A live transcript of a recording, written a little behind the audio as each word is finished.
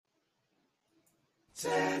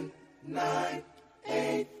10, 9,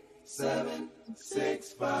 8, 7,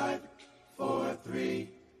 6, 5, 4, 3,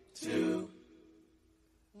 2,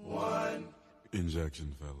 1.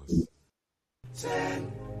 Injection, fellas.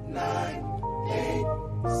 10, 9, 8,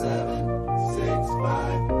 7, 6,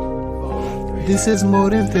 5, 4, 3. This is More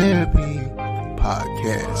Than Therapy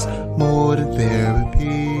podcast. More Than Therapy.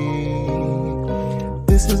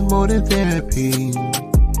 This is More Than Therapy.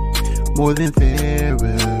 More Than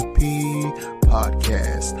Therapy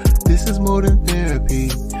podcast. This is More Than Therapy.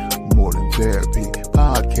 More Than Therapy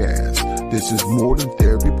podcast. This is More Than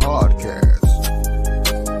Therapy podcast.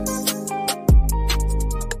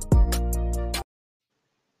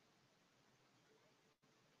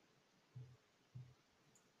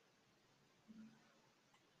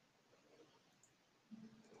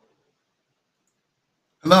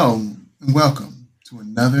 Hello and welcome to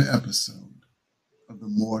another episode of the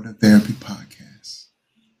More Than Therapy podcast.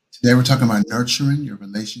 Today we're talking about nurturing your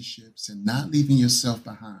relationships and not leaving yourself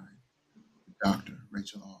behind with Dr.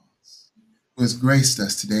 Rachel Oz, who has graced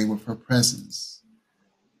us today with her presence.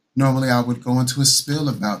 Normally I would go into a spiel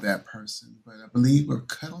about that person, but I believe we're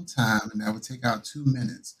cut on time and that would take out 2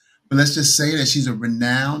 minutes. But let's just say that she's a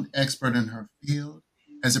renowned expert in her field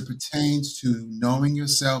as it pertains to knowing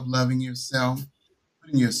yourself, loving yourself,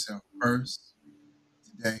 putting yourself first.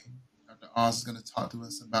 Today, Dr. Oz is going to talk to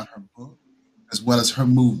us about her book as well as her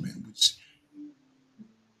movement, which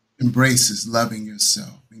embraces loving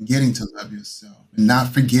yourself and getting to love yourself and not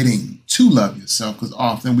forgetting to love yourself, because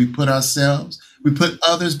often we put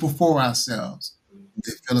others before ourselves.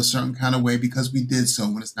 They feel a certain kind of way because we did so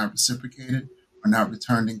when it's not reciprocated or not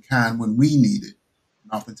returned in kind when we need it.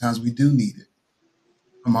 And oftentimes we do need it.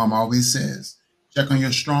 My mom always says, check on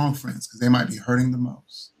your strong friends because they might be hurting the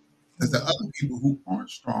most. Because the other people who aren't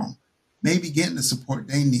strong may be getting the support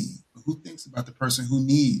they need. But who thinks about the person who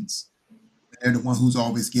needs? They're the one who's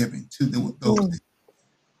always giving to those things.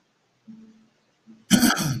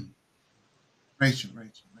 Rachel.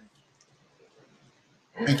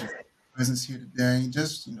 Thank you for your presence here today.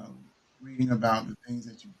 Just, reading about the things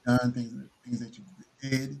that you've done, things that you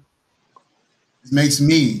did. It makes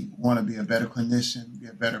me want to be a better clinician, be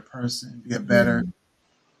a better person, be a better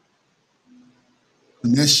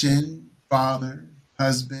clinician, father,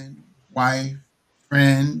 husband, wife,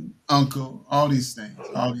 friend, uncle, all these things.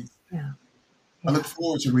 Yeah. I look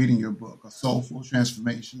forward to reading your book, A Soulful,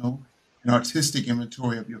 Transformational, and Artistic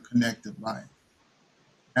Inventory of Your Connective Life.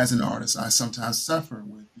 As an artist, I sometimes suffer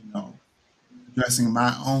with, addressing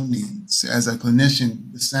my own needs. As a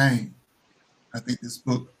clinician, the same. I think this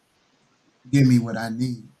book give me what I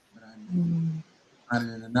need. Find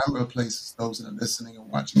it in a number of places, those that are listening and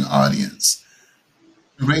watching the audience.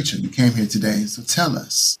 Rachel, you came here today, so tell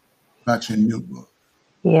us about your new book.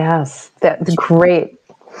 Yes, that's great.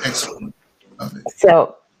 Excellent. Love it.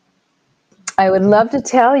 So I would love to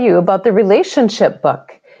tell you about the relationship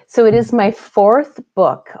book. So it is my fourth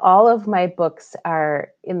book. All of my books are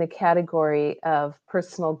in the category of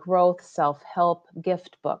personal growth, self-help,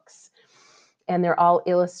 gift books. And they're all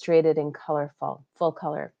illustrated in full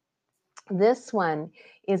color. This one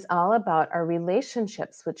is all about our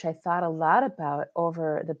relationships, which I thought a lot about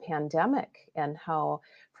over the pandemic and how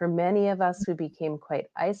for many of us we became quite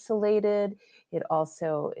isolated. It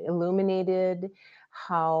also illuminated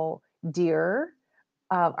how dear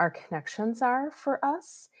our connections are for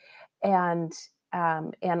us, and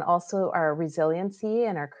also our resiliency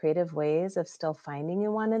and our creative ways of still finding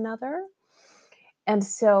in one another. And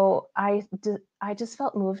so I just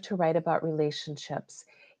felt moved to write about relationships.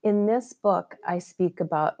 In this book, I speak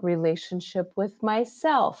about relationship with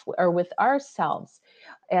myself or with ourselves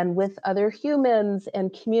and with other humans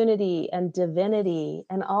and community and divinity,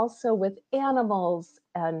 and also with animals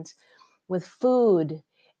and with food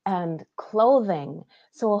and clothing.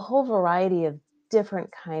 So a whole variety of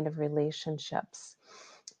different kind of relationships.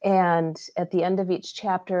 And at the end of each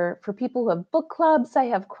chapter, for people who have book clubs, I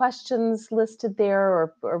have questions listed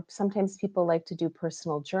there, or sometimes people like to do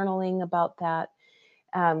personal journaling about that.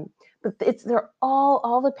 But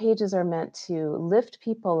all the pages are meant to lift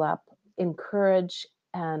people up, encourage,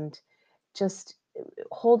 and just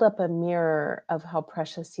hold up a mirror of how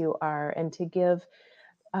precious you are, and to give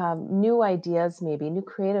new ideas, maybe new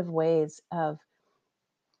creative ways of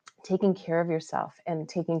taking care of yourself and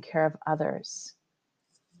taking care of others.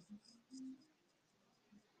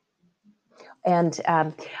 And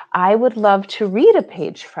I would love to read a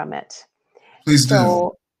page from it. Please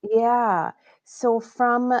do. Yeah. So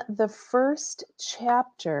from the first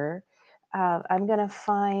chapter, I'm going to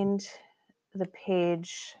find the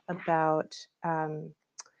page about,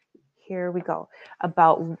 here we go,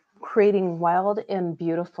 about creating wild and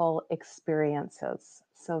beautiful experiences.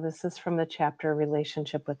 So this is from the chapter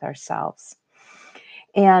Relationship with Ourselves.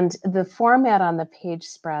 And the format on the page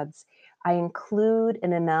spreads, I include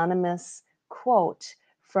an anonymous quote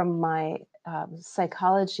from my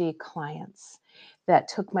psychology clients that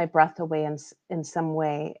took my breath away in some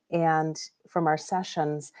way, and from our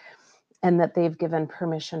sessions, and that they've given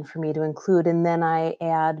permission for me to include. And then I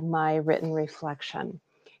add my written reflection.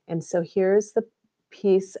 And so here's the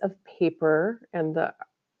piece of paper and the,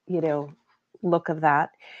 look of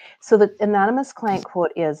that. So the anonymous client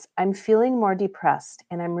quote is, I'm feeling more depressed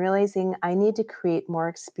and I'm realizing I need to create more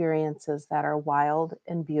experiences that are wild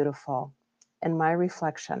and beautiful. And my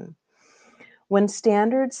reflection, when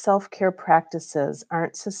standard self-care practices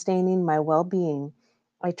aren't sustaining my well-being,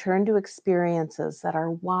 I turn to experiences that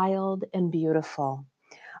are wild and beautiful.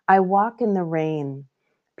 I walk in the rain,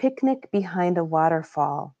 picnic behind a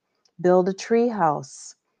waterfall, build a tree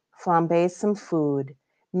house, flambe some food,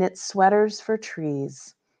 knit sweaters for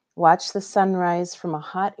trees, watch the sunrise from a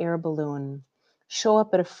hot air balloon, show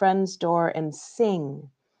up at a friend's door and sing,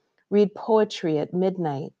 read poetry at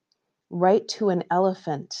midnight, write to an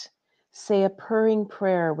elephant, say a purring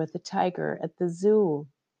prayer with a tiger at the zoo.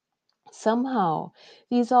 Somehow,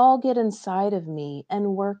 these all get inside of me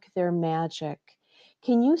and work their magic.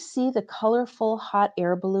 Can you see the colorful hot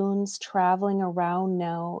air balloons traveling around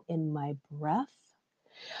now in my breath?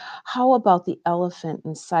 How about the elephant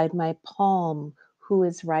inside my palm who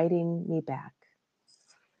is writing me back?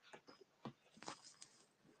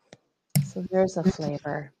 So there's a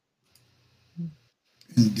flavor.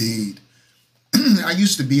 Indeed. I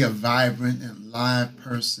used to be a vibrant and live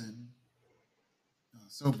person,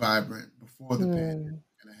 so vibrant before the pandemic, Mm,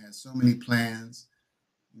 and I had so many plans.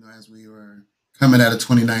 As we were coming out of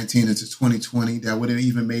 2019 into 2020, that would have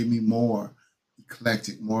even made me more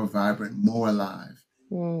eclectic, more vibrant, more alive.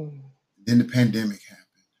 mm, Then the pandemic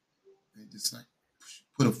happened. It just like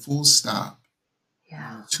put a full stop. And in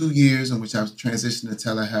yeah. the 2 years in which I was transitioning to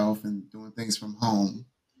telehealth and doing things from home,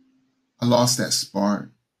 I lost that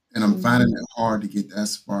spark. And I'm finding Mhm, it hard to get that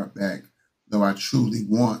spark back, though I truly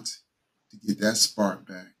want to get that spark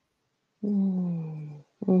back. mm,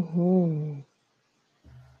 mhm.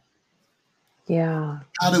 Yeah.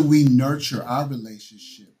 How do we nurture our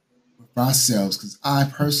relationship with ourselves? Because I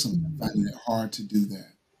personally am finding it hard to do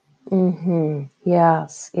that.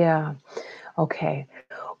 Yes. Yeah. Okay.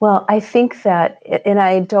 Well, I think that, and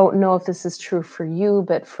I don't know if this is true for you,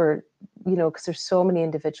 but for, because there's so many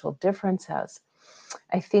individual differences.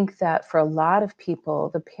 I think that for a lot of people,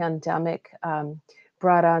 the pandemic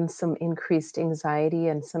brought on some increased anxiety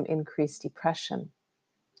and some increased depression.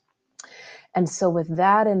 And so, with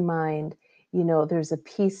that in mind, there's a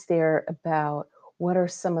piece there about what are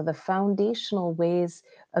some of the foundational ways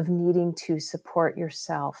of needing to support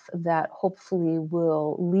yourself that hopefully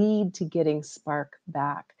will lead to getting spark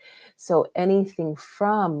back. So, anything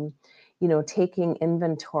from, taking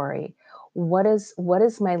inventory. What is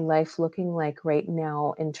my life looking like right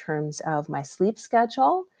now in terms of my sleep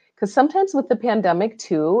schedule? Because sometimes with the pandemic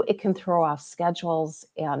too, it can throw off schedules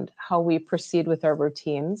and how we proceed with our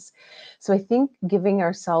routines. So I think giving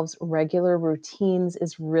ourselves regular routines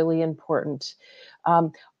is really important.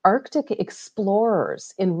 Um, Arctic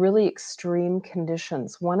explorers in really extreme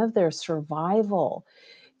conditions, one of their survival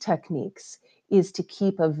techniques is to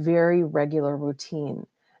keep a very regular routine.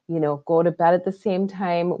 Go to bed at the same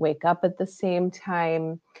time, wake up at the same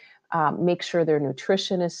time, make sure their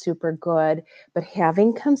nutrition is super good, but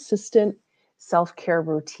having consistent self care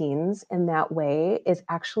routines in that way is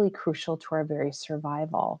actually crucial to our very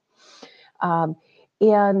survival. Um,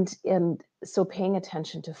 and so paying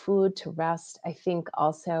attention to food, to rest, I think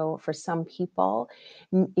also for some people,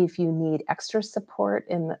 if you need extra support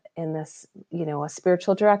in this, a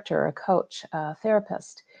spiritual director, a coach, a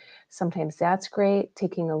therapist, sometimes that's great.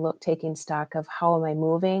 Taking a look, taking stock of how am I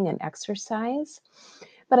moving and exercise.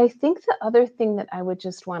 But I think the other thing that I would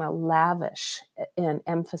just want to lavish and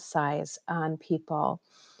emphasize on people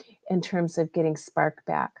in terms of getting spark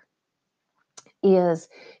back is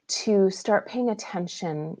to start paying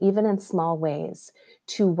attention, even in small ways,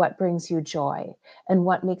 to what brings you joy and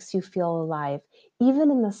what makes you feel alive, even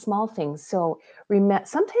in the small things. So,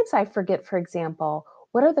 sometimes I forget, for example,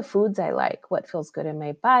 what are the foods I like, what feels good in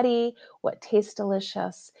my body, what tastes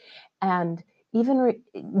delicious, and even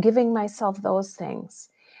giving myself those things.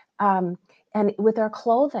 Um, and with our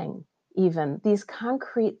clothing, even these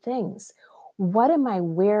concrete things, what am I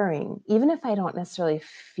wearing? Even if I don't necessarily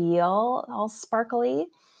feel all sparkly,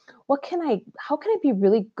 how can I be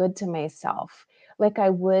really good to myself? like I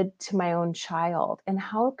would to my own child? And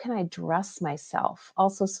how can I dress myself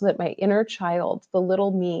also so that my inner child, the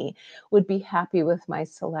little me, would be happy with my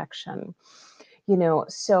selection?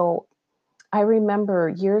 So I remember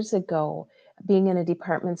years ago being in a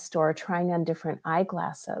department store trying on different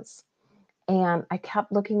eyeglasses. And I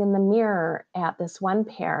kept looking in the mirror at this one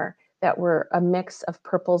pair that were a mix of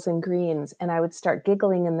purples and greens. And I would start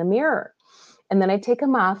giggling in the mirror. And then I'd take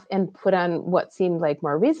them off and put on what seemed like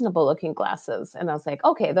more reasonable looking glasses. And I was like,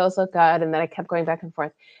 okay, those look good. And then I kept going back and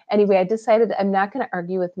forth. Anyway, I decided I'm not going to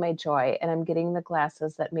argue with my joy. And I'm getting the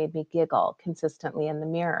glasses that made me giggle consistently in the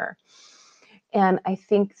mirror. And I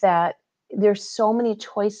think that there's so many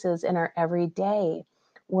choices in our everyday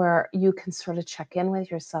where you can sort of check in with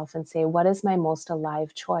yourself and say, what is my most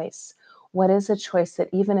alive choice? What is a choice that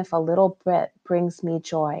even if a little bit brings me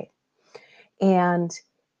joy? And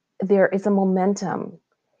there is a momentum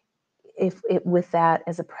with that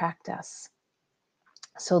as a practice.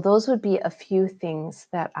 So those would be a few things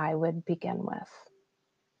that I would begin with.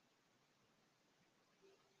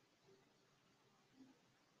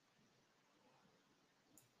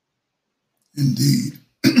 Indeed.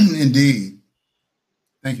 Indeed.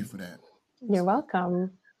 Thank you for that. You're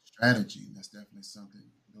welcome. Strategy. That's definitely something.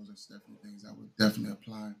 Those are definitely things I would definitely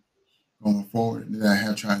apply going forward. And I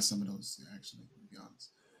have tried some of those actually, to be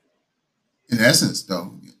honest. In essence,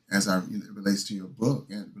 though, as it relates to your book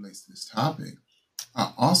and it relates to this topic,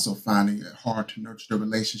 I also finding it hard to nurture the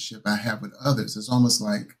relationship I have with others. It's almost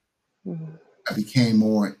like Mhm. I became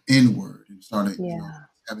more inward and started, Yeah.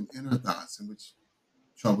 having inner thoughts, and which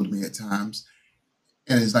troubled me at times.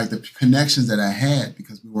 And it's like the connections that I had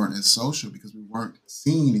because we weren't as social, because we weren't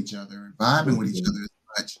seeing each other and vibing with each Mhm. other as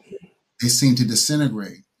much, they seem to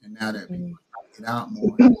disintegrate. And now that people Mhm. are trying to get out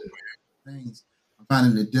more and things, I'm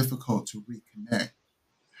finding it difficult to reconnect.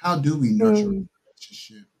 How do we nurture a Mm.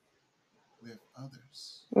 relationship with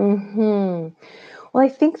others? Mhm. Well, I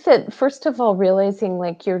think that first of all, realizing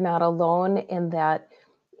like you're not alone in that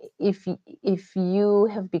if you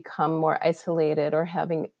have become more isolated or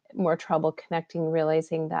having more trouble connecting,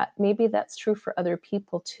 realizing that maybe that's true for other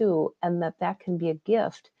people too, and that that can be a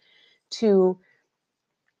gift to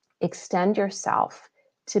extend yourself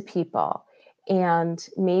to people. And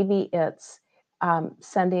maybe it's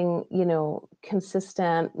sending,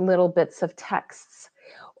 consistent little bits of texts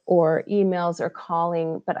or emails or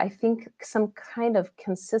calling. But I think some kind of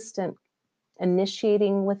consistent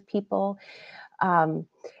initiating with people. Um,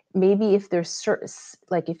 Maybe if there's certain,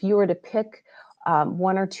 like if you were to pick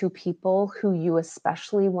one or two people who you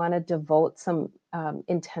especially want to devote some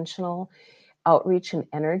intentional outreach and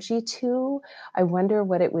energy to, I wonder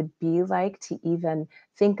what it would be like to even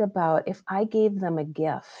think about if I gave them a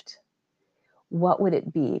gift, what would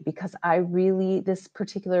it be? Because this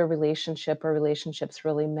particular relationship or relationships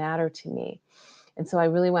really matter to me. And so I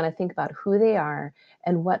really want to think about who they are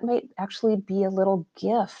and what might actually be a little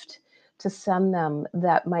gift to send them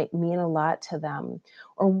that might mean a lot to them.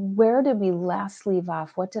 Or where did we last leave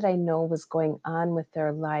off? What did I know was going on with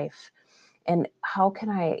their life? And how can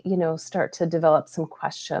I, start to develop some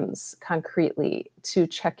questions concretely to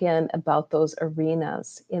check in about those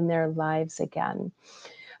arenas in their lives again?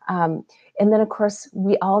 Um, and then, of course,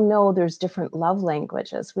 we all know there's different love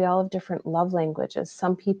languages. We all have different love languages.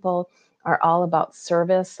 Some people are all about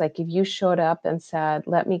service. Like if you showed up and said,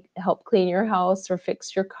 let me help clean your house or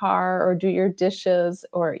fix your car or do your dishes,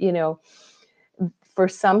 or, for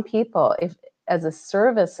some people, if as a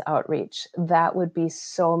service outreach, that would be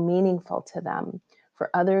so meaningful to them.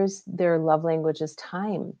 For others, their love language is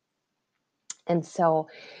time. And so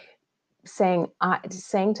saying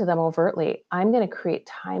to them overtly, I'm going to create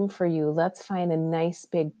time for you. Let's find a nice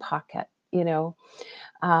big pocket,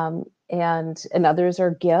 and others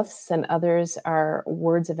are gifts and others are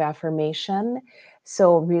words of affirmation.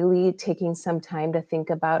 So really taking some time to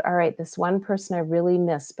think about, all right, this one person I really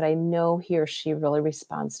miss, but I know he or she really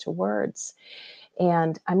responds to words.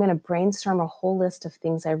 And I'm going to brainstorm a whole list of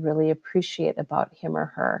things I really appreciate about him or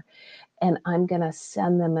her. And I'm going to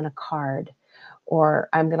send them in a card, or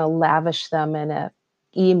I'm going to lavish them in a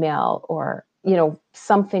email, or,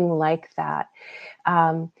 something like that.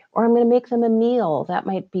 Or I'm going to make them a meal. That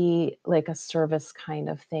might be like a service kind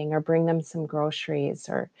of thing, or bring them some groceries,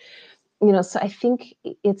 or, so I think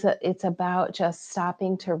it's about just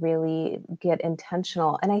stopping to really get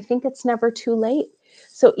intentional. And I think it's never too late.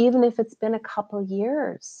 So even if it's been a couple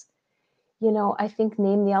years, I think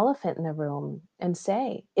name the elephant in the room and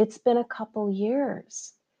say, it's been a couple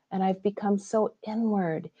years and I've become so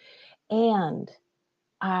inward, and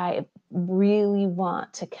I really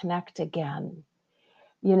want to connect again,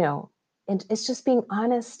 you know, and it's just being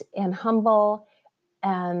honest and humble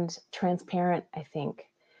and transparent, I think,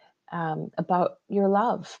 about your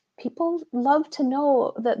love. People love to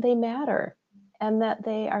know that they matter and that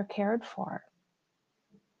they are cared for.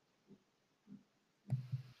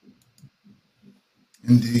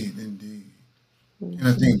 Indeed, indeed. And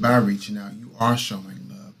I think by reaching out, you are showing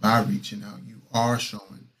love. By reaching out, you are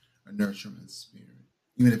showing a nurturing spirit,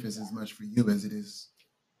 even if it's as much for you as it is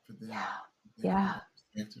for them. Yeah. Thank you for Yeah. that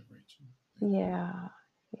perspective, Rachel. Thank you. Yeah.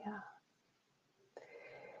 Yeah.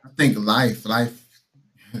 I think life,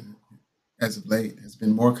 as of late, has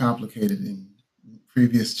been more complicated in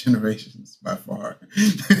previous generations by far.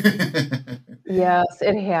 Yes,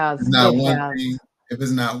 it It's has. not It one has. thing. If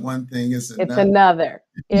it's not one thing, it's It's another. another.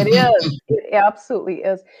 It is. It absolutely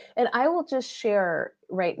is. And I will just share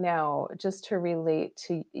right now, just to relate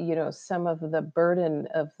to, some of the burden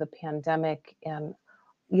of the pandemic and,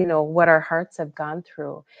 what our hearts have gone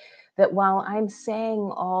through. That while I'm saying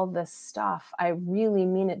all this stuff, I really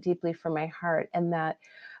mean it deeply from my heart, and that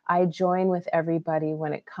I join with everybody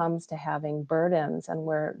when it comes to having burdens and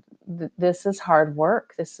where this is hard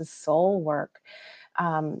work. This is soul work.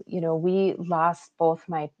 We lost both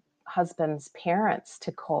my husband's parents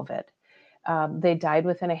to COVID. They died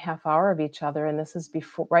within a half hour of each other, and this is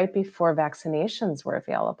right before vaccinations were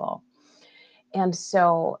available. And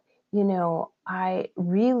so, I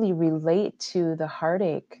really relate to the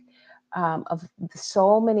heartache of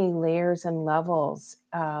so many layers and levels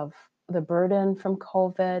of the burden from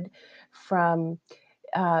COVID, from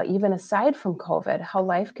even aside from COVID, how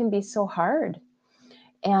life can be so hard.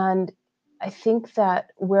 And I think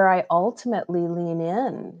that where I ultimately lean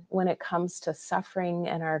in when it comes to suffering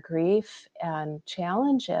and our grief and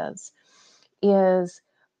challenges is,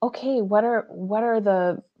 okay, what are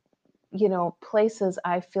the places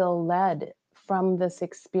I feel led from this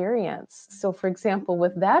experience? So for example,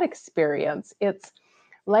 with that experience, it's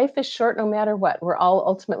life is short no matter what. We're all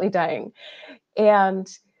ultimately dying. And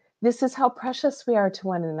this is how precious we are to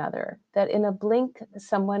one another, that in a blink,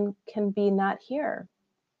 someone can be not here.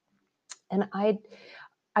 And I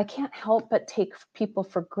can't help but take people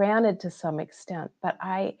for granted to some extent. But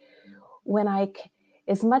when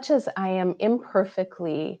as much as I am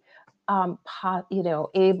imperfectly,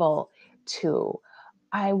 able to,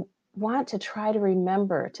 I want to try to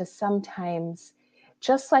remember to sometimes,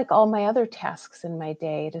 just like all my other tasks in my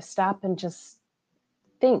day, to stop and just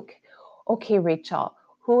think, okay, Rachel,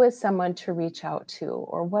 who is someone to reach out to,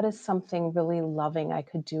 or what is something really loving I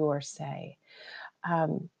could do or say?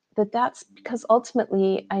 That's because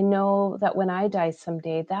ultimately I know that when I die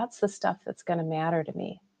someday, that's the stuff that's going to matter to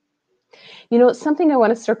me. It's something I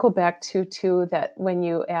want to circle back to too, that when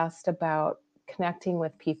you asked about connecting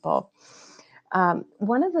with people,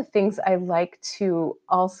 one of the things I like to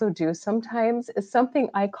also do sometimes is something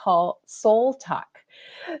I call soul talk.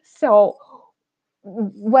 So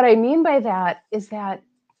what I mean by that is that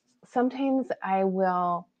sometimes I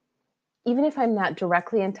will, even if I'm not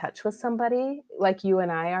directly in touch with somebody like you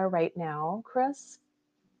and I are right now, Chris,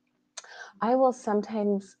 I will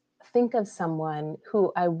sometimes think of someone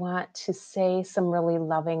who I want to say some really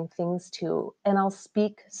loving things to, and I'll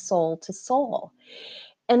speak soul to soul.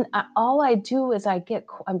 And all I do is I'm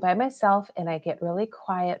by myself and I get really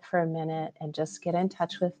quiet for a minute and just get in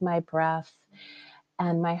touch with my breath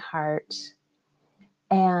and my heart.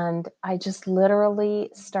 And I just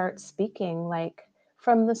literally start speaking like,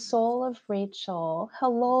 from the soul of Rachel,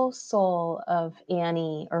 hello, soul of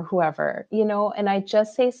Annie or whoever, and I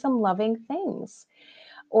just say some loving things.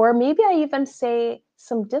 Or maybe I even say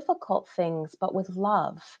some difficult things, but with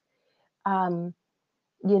love, um,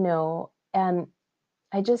 and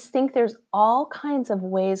I just think there's all kinds of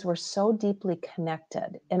ways we're so deeply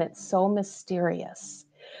connected and it's so mysterious,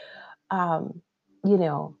 um, you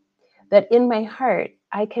know, that in my heart,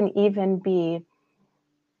 I can even be,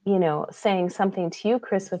 saying something to you,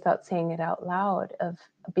 Chris, without saying it out loud, of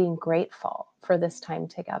being grateful for this time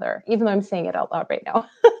together, even though I'm saying it out loud right now.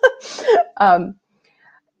 um,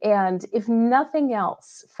 and if nothing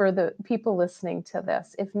else, for the people listening to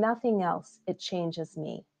this, if nothing else, it changes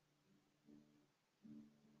me.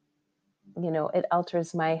 It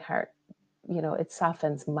alters my heart. It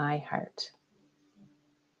softens my heart.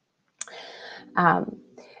 Um,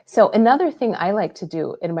 so another thing I like to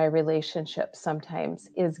do in my relationship sometimes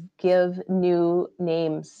is give new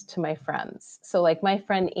names to my friends. So like my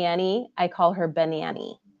friend Annie, I call her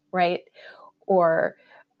Benannie, right? Or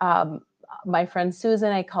um, my friend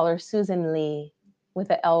Susan, I call her Susan Lee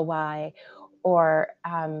with a Ly. Or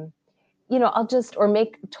I'll just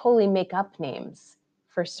totally make up names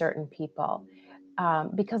for certain people,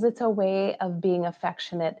 because it's a way of being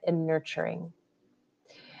affectionate and nurturing.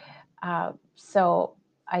 So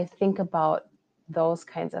I think about those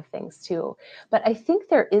kinds of things too. But I think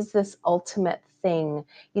there is this ultimate thing.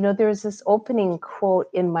 There's this opening quote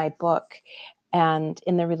in my book and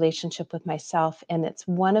in the relationship with myself, and it's,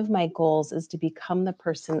 one of my goals is to become the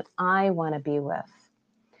person I want to be with.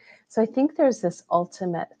 So I think there's this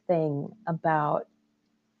ultimate thing about,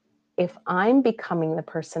 if I'm becoming the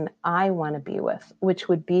person I want to be with, which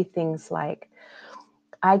would be things like,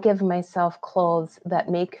 I give myself clothes that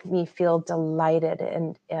make me feel delighted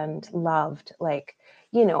and loved. Like,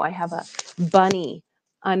 I have a bunny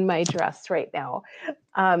on my dress right now,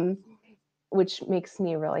 um, which makes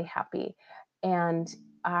me really happy. And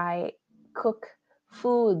I cook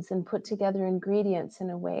foods and put together ingredients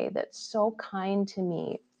in a way that's so kind to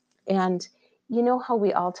me. And you know how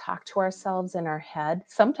we all talk to ourselves in our head,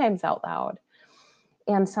 sometimes out loud.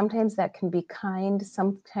 And sometimes that can be kind,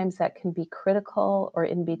 sometimes that can be critical or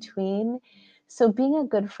in between. So being a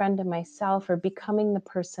good friend to myself, or becoming the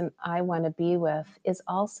person I want to be with, is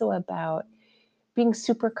also about being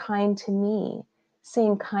super kind to me,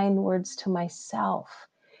 saying kind words to myself.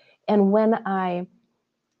 And when I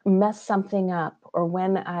mess something up, or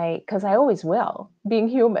because I always will, being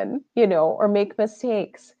human, or make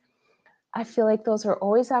mistakes, I feel like those are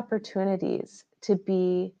always opportunities to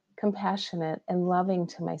be compassionate and loving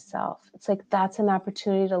to myself. It's like, that's an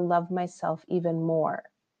opportunity to love myself even more.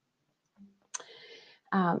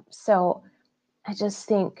 So I just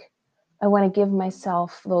think I want to give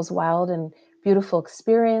myself those wild and beautiful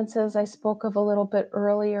experiences I spoke of a little bit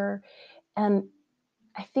earlier. And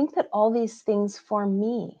I think that all these things form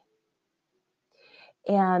me.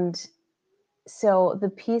 And so the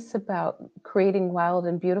piece about creating wild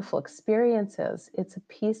and beautiful experiences, it's a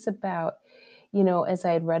piece about, as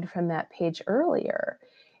I had read from that page earlier,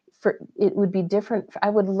 it would be different. I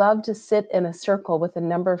would love to sit in a circle with a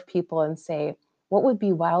number of people and say, what would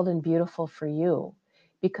be wild and beautiful for you?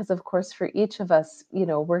 Because of course, for each of us,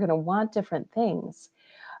 we're going to want different things.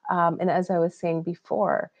 And as I was saying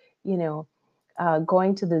before,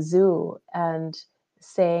 going to the zoo and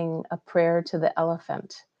saying a prayer to the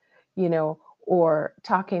elephant, or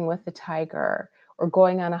talking with the tiger, or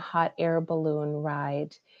going on a hot air balloon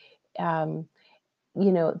ride. Um,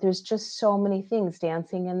 there's just so many things,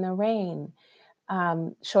 dancing in the rain,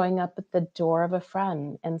 showing up at the door of a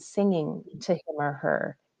friend and singing to him or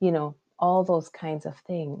her, all those kinds of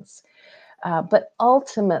things. But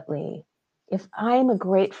ultimately, if I'm a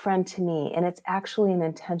great friend to me and it's actually an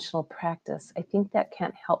intentional practice, I think that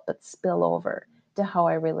can't help but spill over to how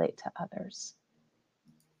I relate to others.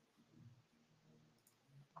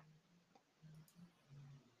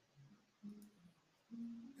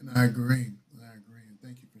 And I agree. I agree. And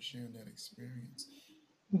thank you for sharing that experience.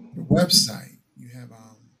 Your website, you have,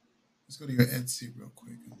 let's go to your Etsy real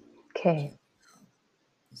quick. And Okay. check it out.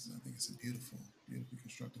 'Cause I think it's a beautiful, beautifully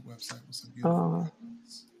constructed website with some beautiful Oh,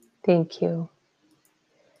 graphics. thank you.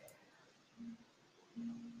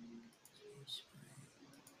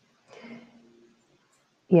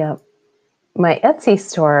 Yeah. My Etsy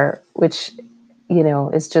store, which,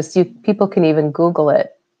 is just, people can even Google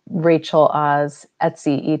it, Rachel Oz,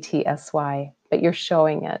 Etsy, ETSY, but you're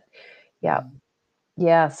showing it. Yeah. Mhm.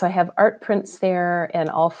 Yeah. So I have art prints there and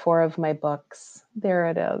all 4 of my books. There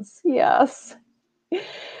it is. Yes.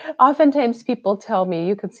 Oftentimes people tell me,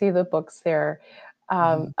 you can see the books there.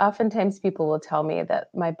 Mhm. Oftentimes people will tell me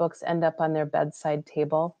that my books end up on their bedside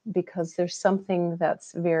table, because there's something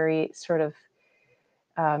that's very sort of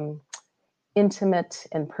um, intimate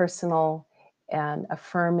and personal and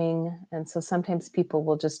affirming. And so sometimes people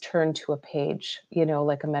will just turn to a page,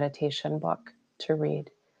 like a meditation book to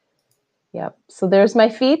read. Yep. So there's my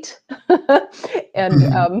feet. and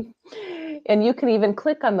Mhm. and you can even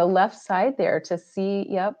click on the left side there to see,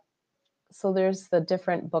 yep. So there's the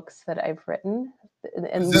different books that I've written. What is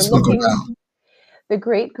And we're this book looking, about? The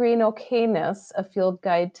Great Green Okayness, a field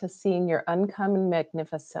guide to seeing your uncommon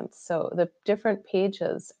magnificence. So the different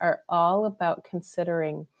pages are all about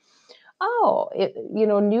considering,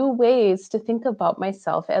 new ways to think about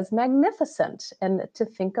myself as magnificent, and to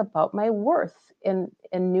think about my worth in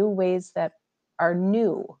new ways that are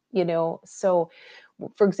new, So,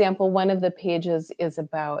 for example, one of the pages is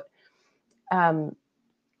about, um,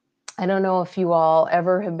 I don't know if you all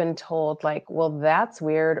ever have been told, like, well, that's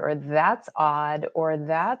weird, or that's odd, or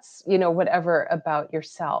that's, whatever about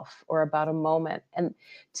yourself or about a moment. And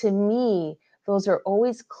to me, those are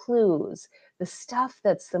always clues. The stuff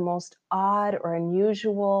that's the most odd or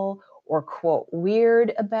unusual or, quote,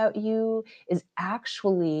 weird about you is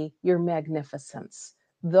actually your magnificence.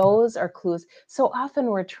 Those are clues. So often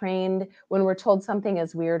we're trained, when we're told something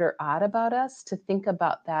is weird or odd about us, to think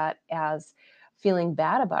about that as feeling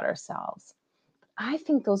bad about ourselves. I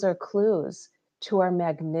think those are clues to our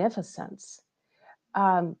magnificence.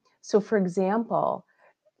 So for example,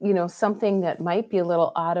 something that might be a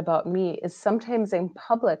little odd about me is sometimes in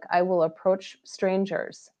public, I will approach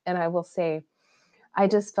strangers and I will say, I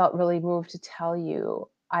just felt really moved to tell you,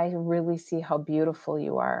 I really see how beautiful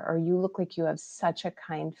you are, or you look like you have such a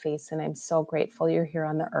kind face, and I'm so grateful you're here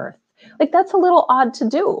on the earth. Like, that's a little odd to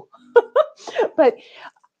do, but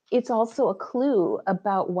it's also a clue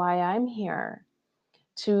about why I'm here,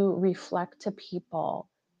 to reflect to people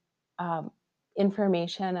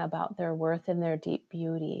information about their worth and their deep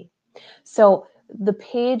beauty. So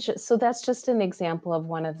that's just an example of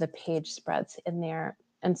one of the page spreads in there.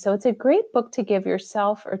 And so it's a great book to give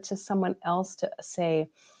yourself or to someone else to say,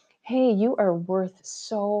 hey, you are worth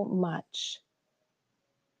so much.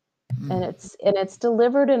 And it's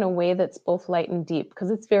delivered in a way that's both light and deep,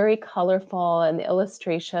 because it's very colorful and the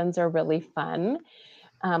illustrations are really fun.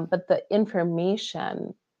 But the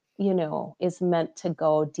information, is meant to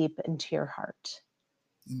go deep into your heart.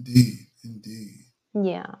 Indeed, indeed.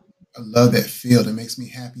 Yeah. I love that field. It makes me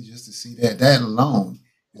happy just to see that. That alone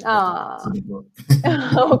is worth the price of the book.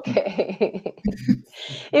 Okay.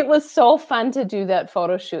 It was so fun to do that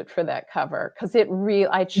photo shoot for that cover, because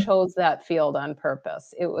I chose that field on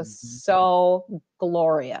purpose. It was so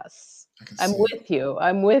glorious. I can I'm see it. with you.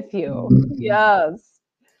 I'm with you. Yes.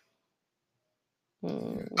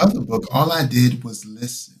 Mm. Other book, all I did was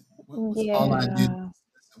listen. What was all I did Yeah. was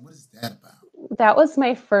listen? What is that about? That was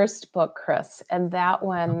my first book, Chris, and that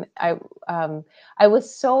one I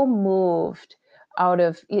was so moved out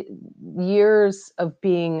of years of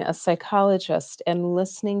being a psychologist and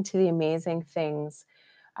listening to the amazing things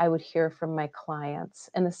I would hear from my clients,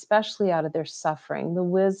 and especially out of their suffering, the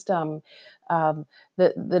wisdom,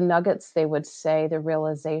 the nuggets they would say, the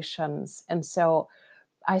realizations. And so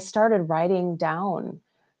I started writing down,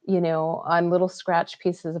 on little scratch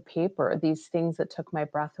pieces of paper, these things that took my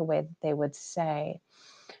breath away that they would say.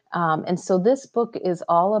 And so this book is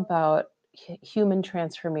all about human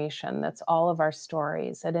transformation. That's all of our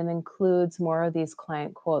stories. And it includes more of these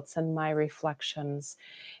client quotes and my reflections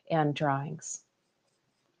and drawings.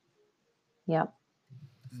 Yep.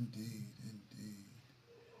 Indeed, indeed,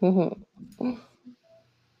 Mhm. indeed.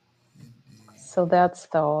 So that's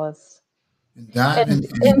those. And diving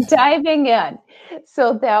And in. diving in.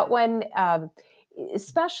 So that one,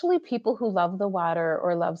 especially people who love the water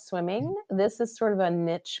or love swimming, this is sort of a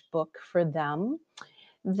niche book for them.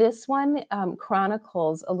 This one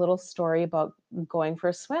chronicles a little story about going for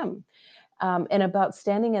a swim, and about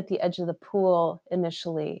standing at the edge of the pool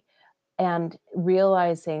initially and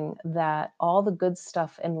realizing that all the good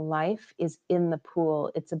stuff in life is in the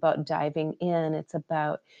pool. It's about diving in. It's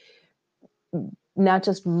about not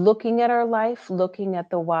just looking at our life, looking at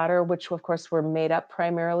the water, which of course we're made up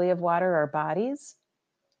primarily of water, our bodies,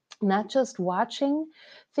 not just watching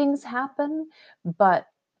things happen, but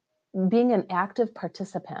being an active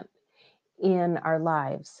participant in our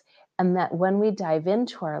lives. And that when we dive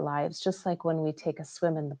into our lives, just like when we take a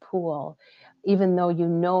swim in the pool, even though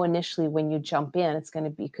initially when you jump in,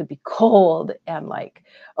 could be cold and like,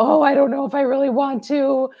 oh, I don't know if I really want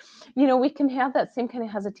to, we can have that same kind of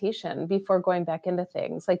hesitation before going back into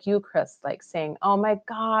things. Like you, Chris, like saying, oh my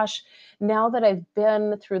gosh, now that I've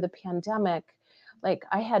been through the pandemic, like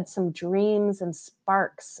I had some dreams and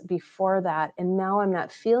sparks before that, and now I'm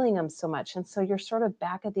not feeling them so much. And so you're sort of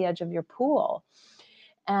back at the edge of your pool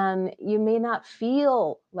and you may not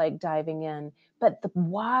feel like diving in, but the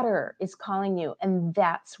water is calling you. And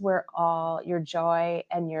that's where all your joy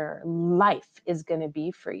and your life is going to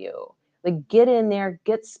be for you. Like get in there,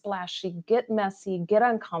 get splashy, get messy, get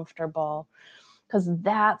uncomfortable, because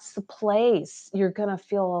that's the place you're going to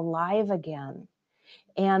feel alive again.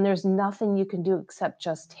 And there's nothing you can do except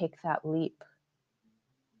just take that leap.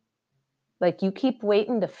 Like you keep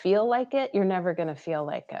waiting to feel like it, you're never going to feel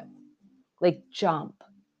like it. Like jump,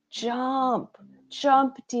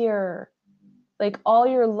 dear. Like all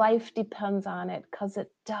your life depends on it, because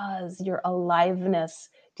it does. Your aliveness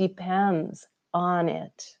depends on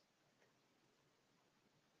it.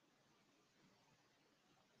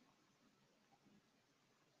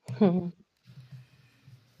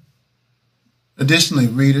 Additionally,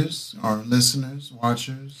 readers or listeners,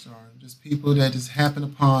 watchers, or just people that just happen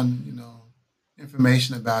upon,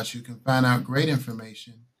 information about you can find out great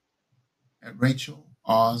information at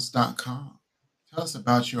racheloz.com. Tell us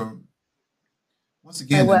about once My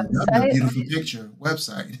again, another website. beautiful picture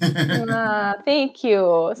website. Thank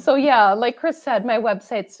you. So yeah, like Chris said, my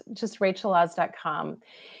website's just racheloz.com.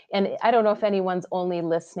 And I don't know if anyone's only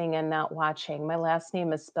listening and not watching. My last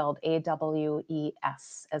name is spelled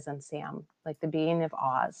Awes, as in Sam, like the being of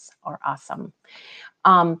Oz or awesome.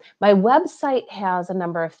 My website has a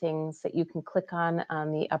number of things that you can click on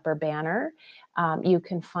the upper banner. You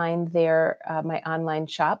can find there my online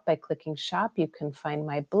shop by clicking shop. You can find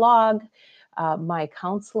my blog, my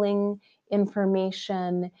counseling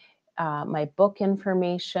information, my book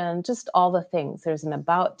information, just all the things. There's an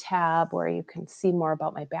about tab where you can see more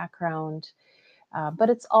about my background. But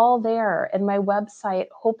it's all there. And my website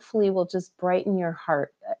hopefully will just brighten your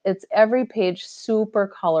heart. It's every page super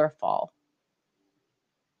colorful.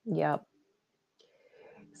 Yep.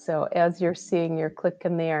 So as you're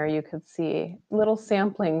clicking there, you could see little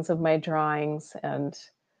samplings of my drawings and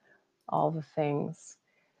all the things.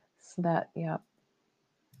 So that, yep.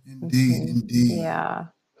 Indeed, indeed. Yeah.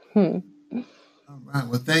 Hmm. All right.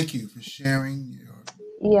 Well, thank you for sharing your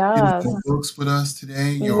Yes. beautiful books with us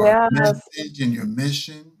today, your Yes. message and your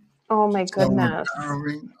mission. Oh my So goodness.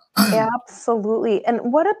 empowering. Absolutely.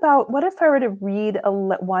 And what if I were to read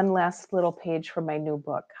one last little page from my new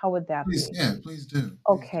book? How would that Please, be? yeah, please do. Please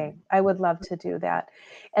Okay, do. I would love to do that.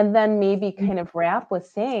 And then maybe kind of wrap with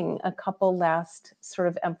saying a couple last sort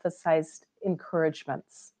of emphasized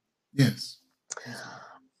encouragements. Yes. Please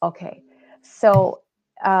do. Okay, so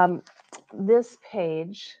this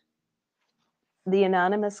page, the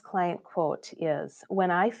anonymous client quote is,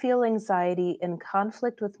 "When I feel anxiety in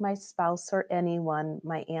conflict with my spouse or anyone,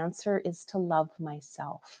 my answer is to love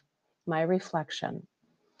myself." My reflection: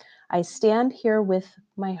 I stand here with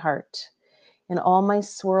my heart in all my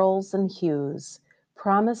swirls and hues,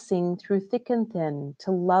 promising through thick and thin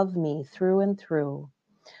to love me through and through.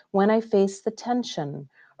 When I face the tension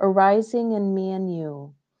arising in me and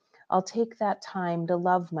you, I'll take that time to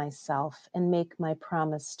love myself and make my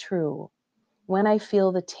promise true. When I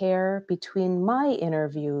feel the tear between my inner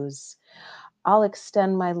views, I'll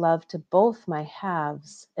extend my love to both my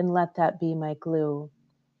halves and let that be my glue.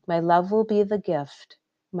 My love will be the gift,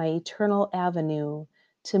 my eternal avenue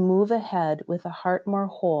to move ahead with a heart more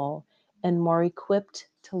whole and more equipped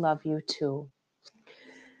to love you too.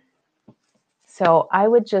 So I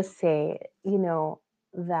would just say,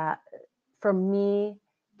 that for me,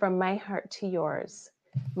 from my heart to yours,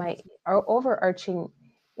 our overarching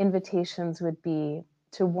invitations would be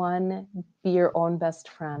to, one, be your own best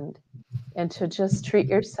friend and to just treat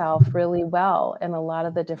yourself really well in a lot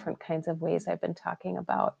of the different kinds of ways I've been talking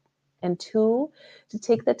about. And two, to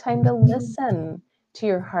take the time to listen to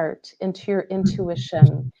your heart and to your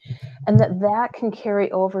intuition, and that can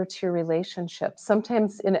carry over to your relationships.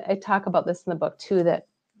 Sometimes, and I talk about this in the book too, that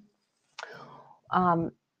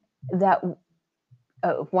um, that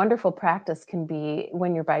a wonderful practice can be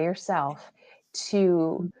when you're by yourself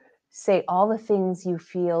to say all the things you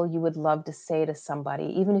feel you would love to say to somebody,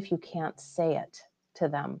 even if you can't say it to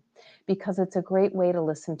them, because it's a great way to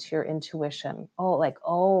listen to your intuition.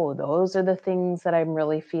 Oh, those are the things that I'm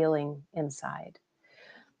really feeling inside.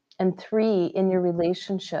 And three, in your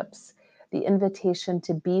relationships, the invitation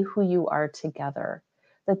to be who you are together,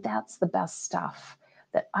 that's the best stuff.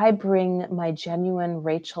 That I bring my genuine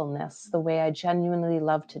Rachelness, the way I genuinely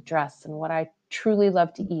love to dress and what I truly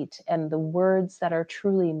love to eat, and the words that are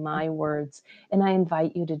truly my words. And I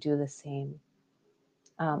invite you to do the same,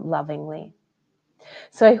 lovingly.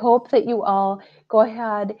 So I hope that you all go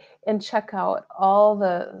ahead and check out all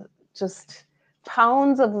the just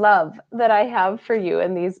pounds of love that I have for you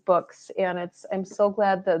in these books. And I'm so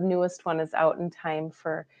glad the newest one is out in time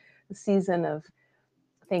for the season of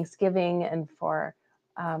Thanksgiving and for,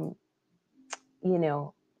 um, you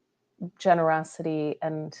know, generosity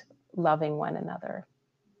and loving one another.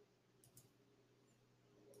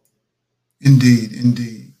 Indeed,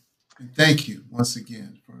 indeed. And thank you once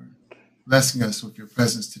again for blessing us with your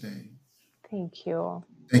presence today. Thank you.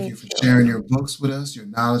 Thank you for sharing your books with us, your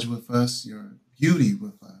knowledge with us, your beauty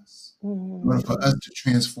with us, in order for us to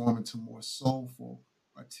transform into more soulful,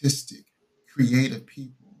 artistic, creative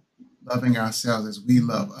people, loving ourselves as we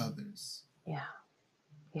love others. Yeah.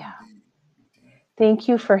 Yeah. Indeed, indeed. Thank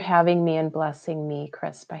you for having me and blessing me,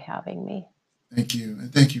 Chris, by having me. Thank you.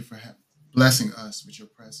 And thank you for blessing us with your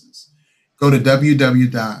presence. Go to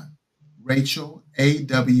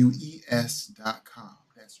www.rachelaWes.com.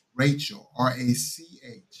 That's Rachel,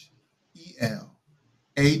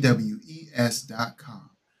 RACHELAWES.com,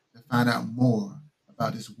 to find out more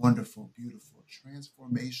about this wonderful, beautiful,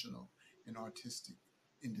 transformational, and artistic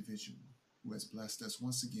individual who has blessed us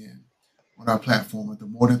once again on our platform of the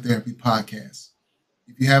More Than Therapy Podcast.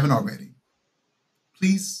 If you haven't already,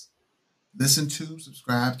 please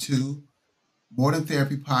subscribe to More Than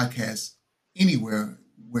Therapy Podcast anywhere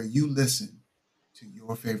where you listen to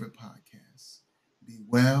your favorite podcast. Be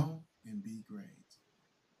well and be great.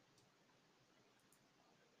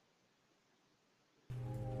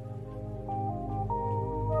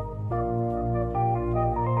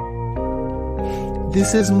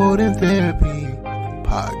 This is More Than Therapy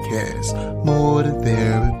Podcast. More Than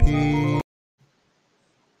Therapy.